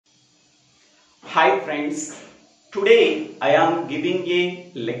Hi friends, today I am giving a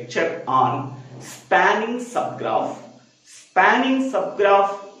lecture on spanning subgraph. Spanning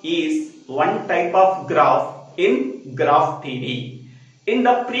subgraph is one type of graph in graph theory. In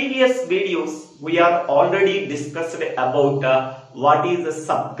the previous videos, we are already discussed about what is a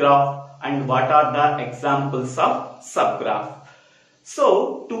subgraph and what are the examples of subgraph.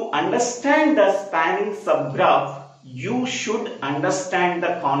 So, to understand the spanning subgraph, you should understand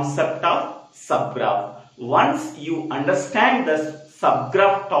the concept of subgraph. Once you understand the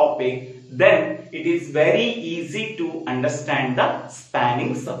subgraph topic, then it is very easy to understand the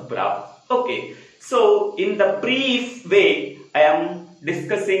spanning subgraph. Okay, so in the brief way, I am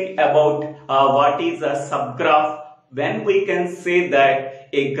discussing about what is a subgraph. When we can say that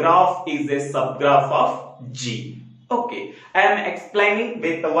a graph is a subgraph of G. Okay, I am explaining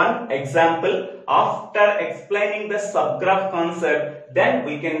with one example. After explaining the subgraph concept, then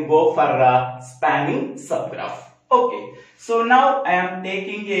we can go for a spanning subgraph. Okay, so now I am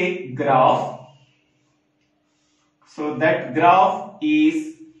taking a graph. So that graph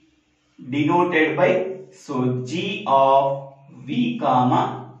is denoted by G of V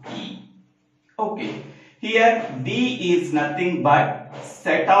comma E. Okay, here V is nothing but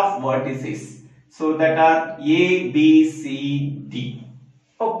set of vertices. So that are A, B, C, D.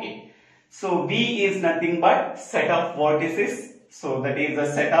 Okay. So V is nothing but set of vertices. So that is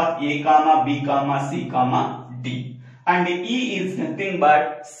a set of A comma B comma C comma D. And E is nothing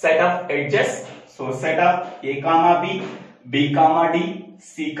but set of edges. So set of A comma B, B comma D,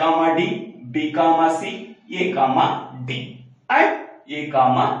 C comma D, B comma C, A comma D and A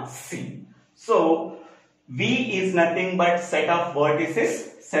comma C. So V is nothing but set of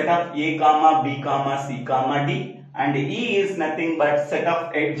vertices, set of A comma B comma C comma D, and E is nothing but set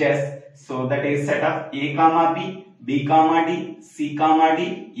of edges. So that is set of A comma B, B comma D, C comma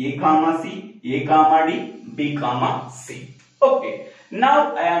D, A comma C, A comma D, B comma C. Okay.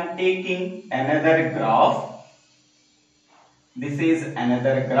 Now I am taking another graph. This is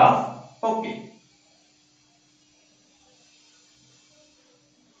another graph. Okay.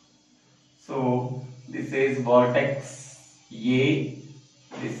 So this is vertex A,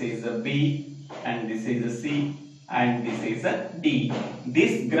 this is a B, and this is a C, and this is a D.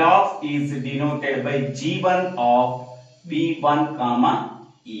 This graph is denoted by G1 of V1 comma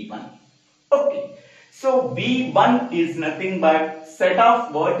E1. Okay. So V1 is nothing but set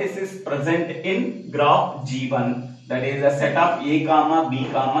of vertices present in graph G1, that is a set of A comma B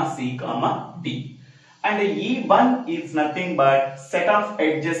comma C comma D. And E1 is nothing but set of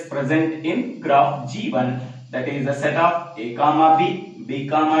edges present in graph G1, that is a set of A comma B, B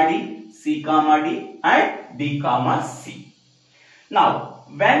comma D, C comma D and D comma C. Now,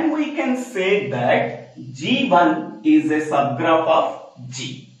 when we can say that G1 is a subgraph of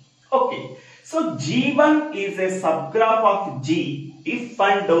G. Okay, so G1 is a subgraph of G if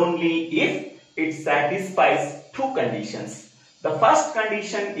and only if it satisfies two conditions. The first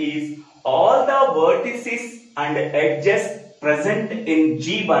condition is all the vertices and edges present in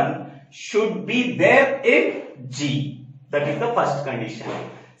G1 should be there in G. That is the first condition.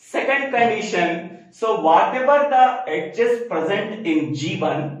 Second condition, so whatever the edges present in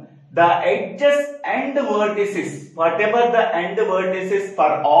G1, the edges and vertices, whatever the end vertices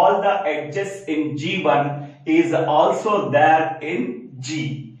for all the edges in G1 is also there in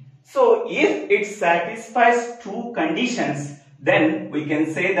G. So if it satisfies two conditions, then we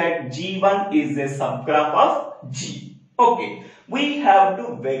can say that G1 is a subgraph of G. Okay, we have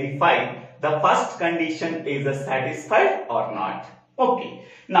to verify the first condition is satisfied or not. Okay,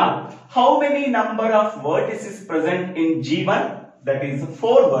 now how many number of vertices present in G1? That is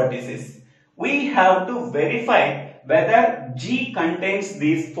 4 vertices. We have to verify whether G contains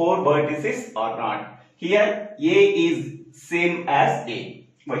these 4 vertices or not. Here A is same as A.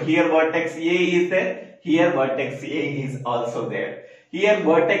 But here vertex A is there. Here vertex A is also there. Here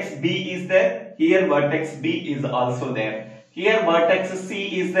vertex B is there. Here vertex B is also there. Here vertex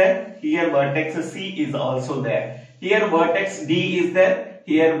C is there. Here vertex C is also there. Here vertex D is there.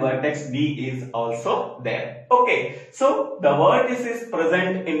 Here vertex D is also there. Okay. So the vertices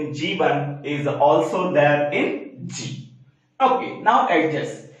present in G1 is also there in G. Okay. Now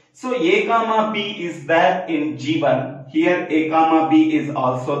edges. So A comma B is there in G1. Here A comma B is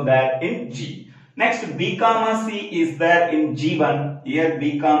also there in G. Next B comma C is there in G1. Here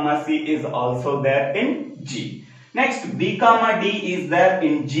B comma C is also there in G. Next B comma D is there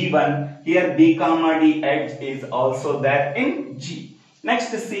in G1. Here B comma D edge is also there in G.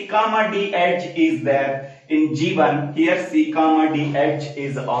 Next C comma D edge is there in G1. Here C comma D edge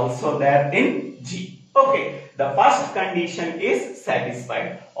is also there in G. Okay, the first condition is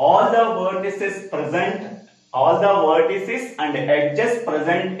satisfied. All the vertices and edges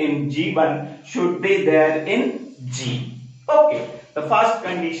present in G1 should be there in G. Okay, the first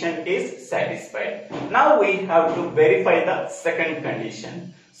condition is satisfied. Now we have to verify the second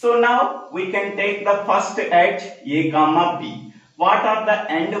condition. So now we can take the first edge A comma B. What are the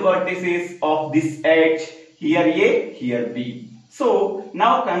end vertices of this edge? Here A, here B. So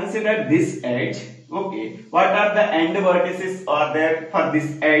now consider this edge. Okay, what are the end vertices are there for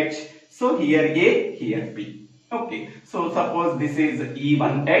this edge? So here A, here B. Okay, so suppose this is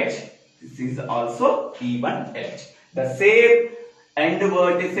E1 edge, this is also E1 edge. The same end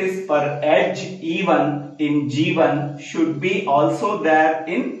vertices for edge E1 in G1 should be also there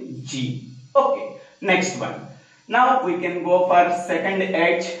in G. Okay, next one. Now we can go for second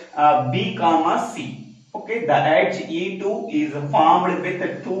edge B comma C. Okay, the edge E2 is formed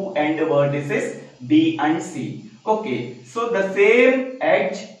with two end vertices B and C. Okay, so the same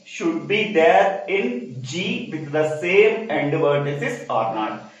edge should be there in G with the same end vertices or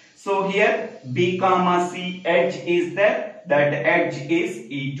not. So here B comma C edge is there, that edge is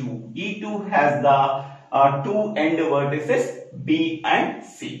E2. E2 has the two end vertices B and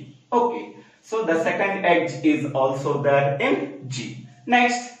C. Okay, so the second edge is also there in G.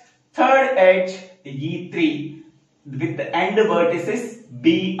 Next, third edge E3 with the end vertices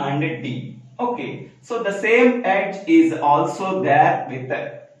B and D. Okay, so the same edge is also there with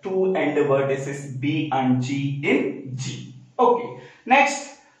the two end vertices B and G in G. Okay,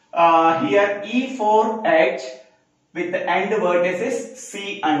 next here E4 edge with the end vertices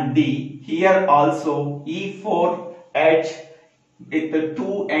C and D. Here also E4 edge with the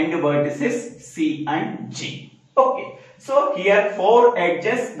two end vertices C and G. Okay, so here four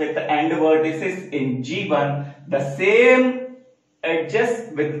edges with the end vertices in G1, the same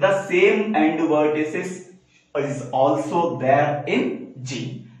edges with the same end vertices is also there in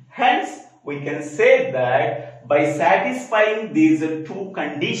G. Hence, we can say that by satisfying these two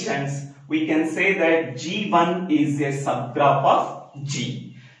conditions, we can say that G1 is a subgraph of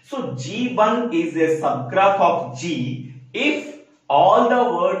G. So G1 is a subgraph of G if all the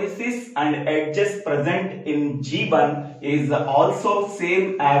vertices and edges present in G1 is also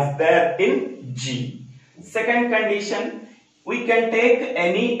same as there in G. Second condition, we can take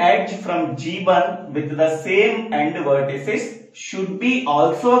any edge from G1 with the same end vertices should be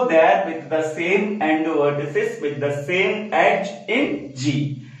also there with the same end vertices with the same edge in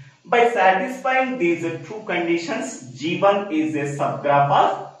G. By satisfying these two conditions, G1 is a subgraph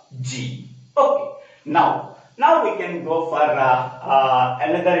of G. Okay, now we can go for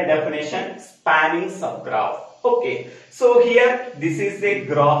another definition, spanning subgraph. Okay, so here this is a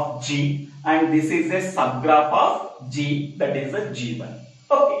graph G and this is a subgraph of G, that is a G1.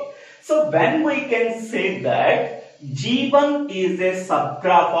 Okay, so when we can say that G1 is a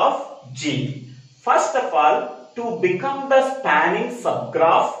subgraph of G, first of all, to become the spanning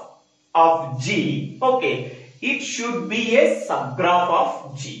subgraph of G, okay, it should be a subgraph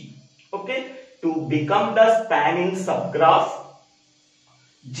of G. Okay, to become the spanning subgraph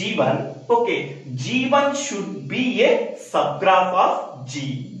G1, okay, G1 should be a subgraph of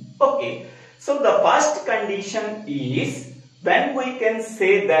G. Okay, so the first condition is when we can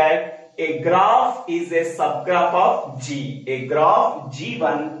say that a graph is a subgraph of G, a graph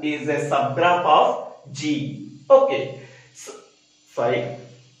G1 is a subgraph of G. Okay, so,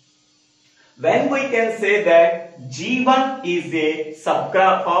 when we can say that G1 is a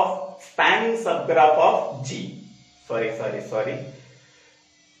subgraph of spanning subgraph of G.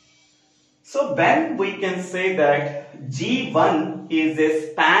 So when we can say that G1 is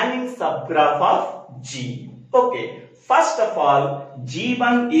a spanning subgraph of G. Okay, first of all,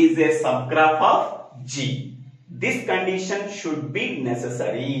 G1 is a subgraph of G. This condition should be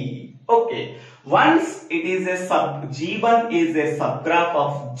necessary. Okay, once it is a G1 is a subgraph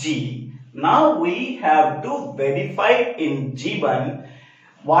of G, now we have to verify in G1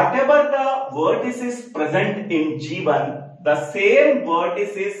 whatever the vertices present in G1, the same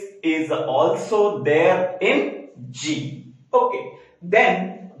vertices is also there in G. Okay,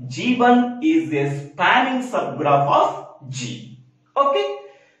 then G1 is a spanning subgraph of G. Okay,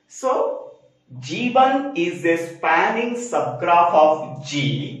 so G1 is a spanning subgraph of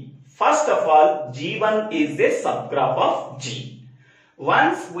G. First of all, G1 is a subgraph of G.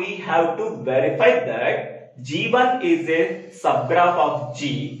 Once we have to verify that G1 is a subgraph of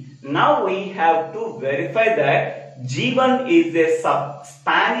G, now we have to verify that G1 is a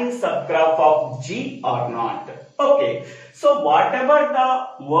spanning subgraph of G or not. Okay, so whatever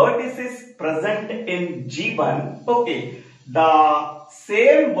the vertices present in G1, okay, the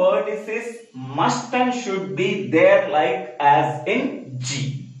same vertices must and should be there like as in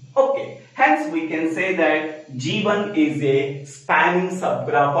G. Okay, hence we can say that G1 is a spanning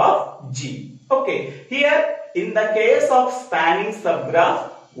subgraph of G. Okay, here in the case of spanning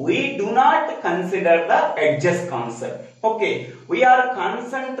subgraph, we do not consider the edges concept. Okay, we are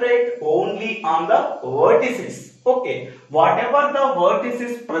concentrate only on the vertices. Okay, whatever the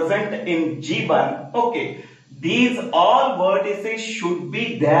vertices present in G1, okay, these all vertices should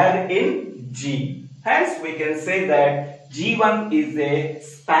be there in G. Hence we can say that G1 is a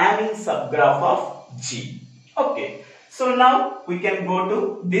spanning subgraph of G. Okay, so now we can go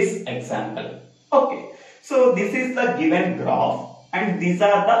to this example. Okay, so this is the given graph and these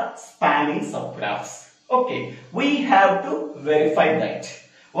are the spanning subgraphs. Okay, we have to verify that.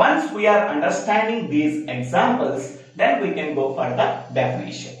 Once we are understanding these examples, then we can go for the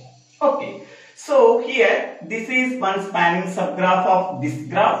definition. Okay, so here this is one spanning subgraph of this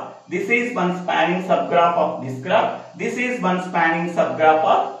graph. This is one spanning subgraph of this graph. This is one spanning subgraph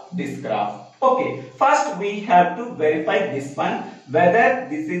of this graph. Okay, first we have to verify this one, whether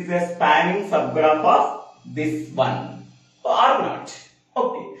this is a spanning subgraph of this one or not.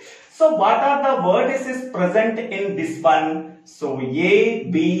 Okay, so what are the vertices present in this one? So A,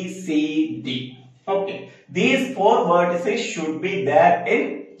 B, C, D. Okay, these four vertices should be there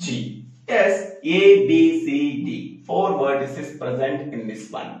in G. Yes, A, B, C, D. Four vertices present in this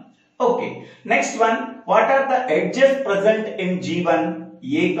one. Okay, next one, what are the edges present in G1?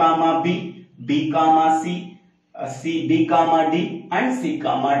 A comma B, B comma C, C, B comma D and C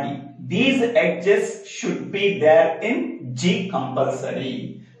comma D. These edges should be there in G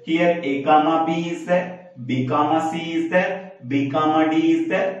compulsory. Here A comma B is there, B comma C is there, B comma D is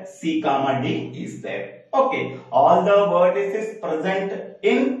there, C comma D is there. Okay, all the vertices present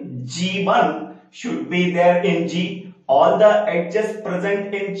in G1 should be there in G. All the edges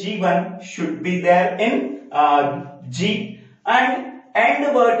present in G1 should be there in G, and end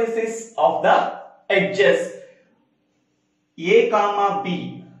vertices of the edges A comma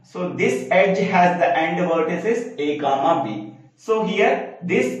B. So this edge has the end vertices A comma B. So here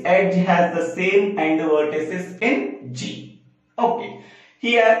this edge has the same end vertices in G. Okay.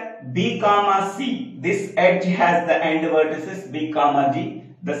 Here B comma C. This edge has the end vertices B comma D.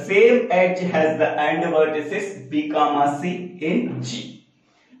 The same edge has the end vertices B comma C in G.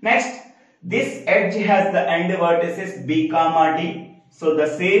 Next, this edge has the end vertices B comma D. So the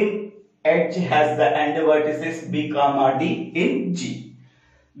same edge has the end vertices B comma D in G.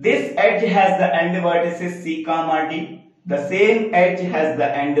 This edge has the end vertices C comma D. The same edge has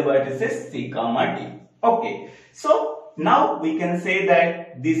the end vertices C comma D. Okay. So now we can say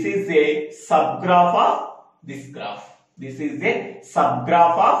that this is a subgraph of this graph. This is a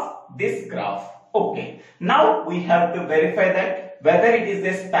subgraph of this graph. Okay. Now we have to verify that whether it is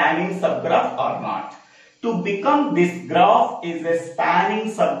a spanning subgraph or not. To become this graph is a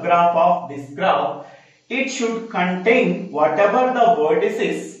spanning subgraph of this graph, it should contain whatever the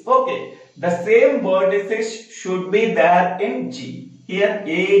vertices. Okay. The same vertices should be there in G. Here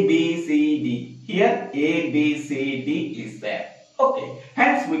A, B, C, D. Here A, B, C, D is there. Okay,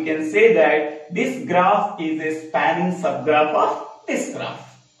 hence we can say that this graph is a spanning subgraph of this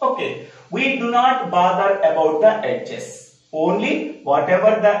graph. Okay, we do not bother about the edges. Only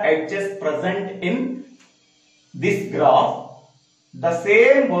whatever the edges present in this graph, the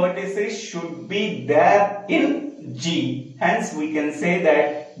same vertices should be there in G. Hence we can say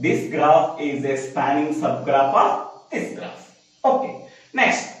that this graph is a spanning subgraph of this graph. Okay,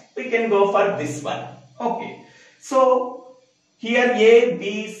 next we can go for this one. Okay, so here A,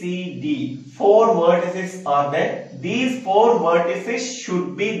 B, C, D, four vertices are there. These four vertices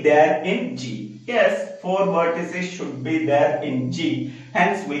should be there in G. Yes, four vertices should be there in G.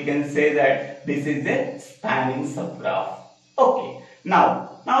 Hence we can say that this is a spanning subgraph. Okay,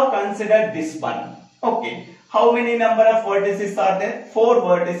 now consider this one. Okay, how many number of vertices are there? Four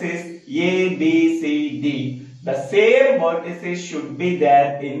vertices A, B, C, D. The same vertices should be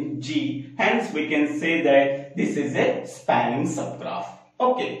there in G. Hence we can say that this is a spanning subgraph.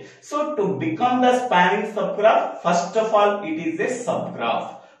 Okay, so to become the spanning subgraph, first of all it is a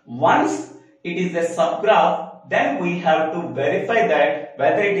subgraph. Once it is a subgraph, then we have to verify that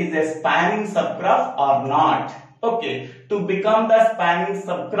whether it is a spanning subgraph or not. Okay, to become the spanning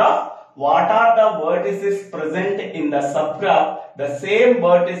subgraph, what are the vertices present in the subgraph? The same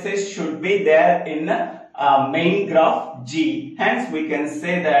vertices should be there in main graph G. Hence we can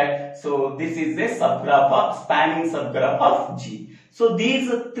say that so this is a subgraph of spanning subgraph of G. So these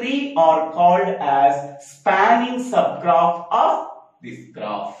three are called as spanning subgraph of this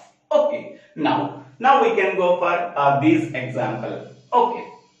graph. Okay. Now Now we can go for this example. Okay.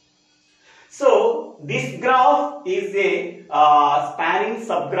 So this graph is a spanning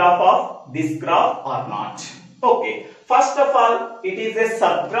subgraph of this graph or not. Okay. First of all, it is a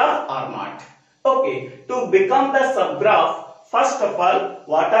subgraph or not. Okay. To become the subgraph, first of all,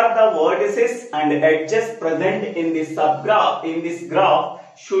 what are the vertices and edges present in this subgraph, in this graph,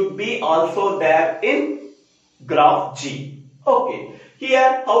 should be also there in graph G. Okay.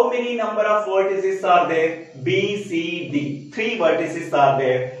 Here, how many number of vertices are there? B, C, D. 3 vertices are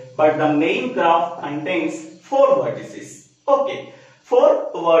there. But the main graph contains 4 vertices. Okay.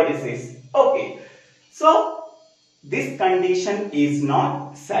 4 vertices. Okay. So, this condition is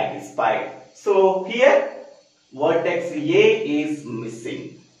not satisfied. So, here, vertex A is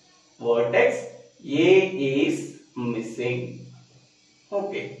missing. Vertex A is missing.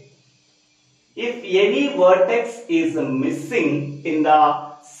 Okay. If any vertex is missing in the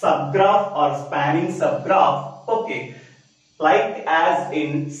subgraph or spanning subgraph, okay, like as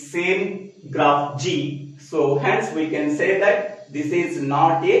in same graph G, so hence we can say that this is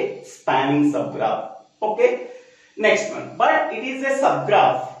not a spanning subgraph. Okay. Next one, but it is a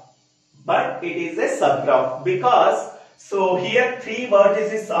subgraph. But it is a subgraph because so here 3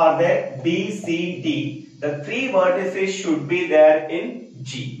 vertices are there, B, C, D. The 3 vertices should be there in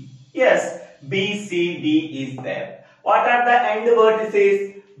G. Yes, B, C, D is there. What are the end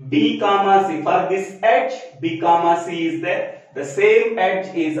vertices? B, comma, C. For this edge, B, comma, C is there. The same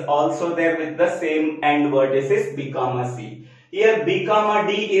edge is also there with the same end vertices, B, comma, C. Here B, comma,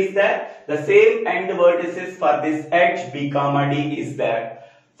 D is there. The same end vertices for this edge, B, comma, D is there.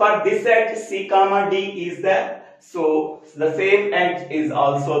 For this edge, C, comma, D is there. So the same edge is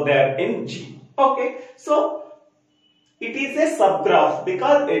also there in G. Okay. So it is a subgraph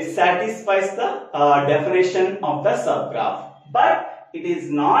because it satisfies the definition of the subgraph. But it is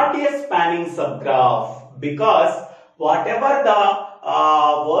not a spanning subgraph because whatever the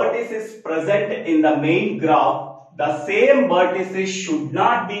vertices present in the main graph, the same vertices should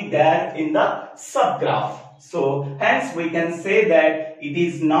not be there in the subgraph. So hence we can say that it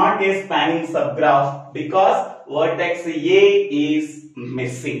is not a spanning subgraph because vertex A is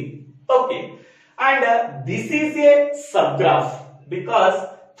missing. Okay. And this is a subgraph because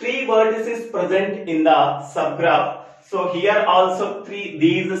 3 vertices present in the subgraph. So here also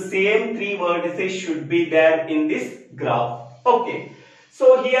these same 3 vertices should be there in this graph. Okay.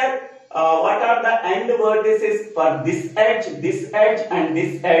 So here what are the end vertices for this edge and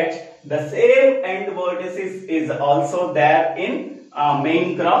this edge? The same end vertices is also there in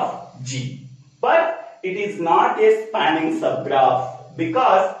main graph G. But it is not a spanning subgraph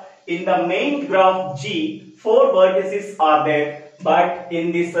because in the main graph G, 4 vertices are there, but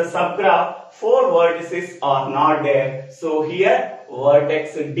in this subgraph, 4 vertices are not there. So here,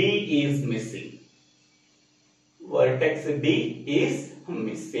 vertex D is missing. Vertex D is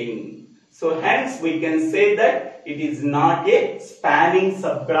missing. So hence we can say that it is not a spanning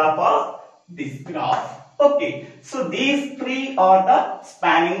subgraph of this graph. Okay, so these 3 are the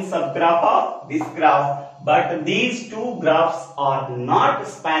spanning subgraph of this graph. But these 2 graphs are not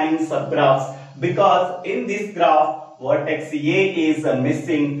spanning subgraphs because in this graph vertex A is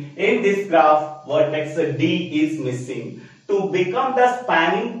missing. In this graph vertex D is missing. To become the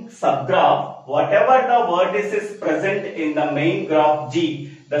spanning subgraph, whatever the vertices present in the main graph G,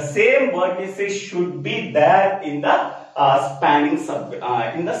 the same vertices should be there in the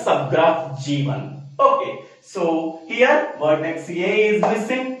subgraph G1. Okay. So here vertex A is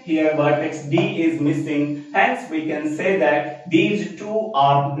missing, here vertex D is missing. Hence we can say that these 2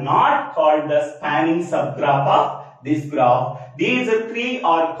 are not called the spanning subgraph of this graph. These 3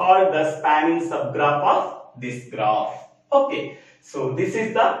 are called the spanning subgraph of this graph. Okay. So this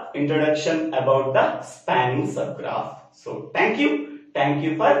is the introduction about the spanning subgraph. So thank you. Thank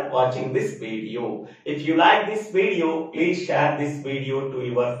you for watching this video. If you like this video, please share this video to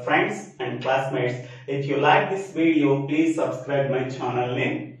your friends and classmates. If you like this video, please subscribe my channel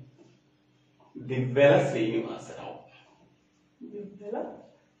name Divvela Srinivasarao.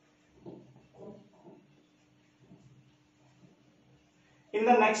 In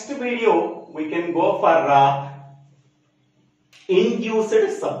the next video, we can go for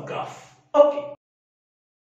induced subgraph. Okay.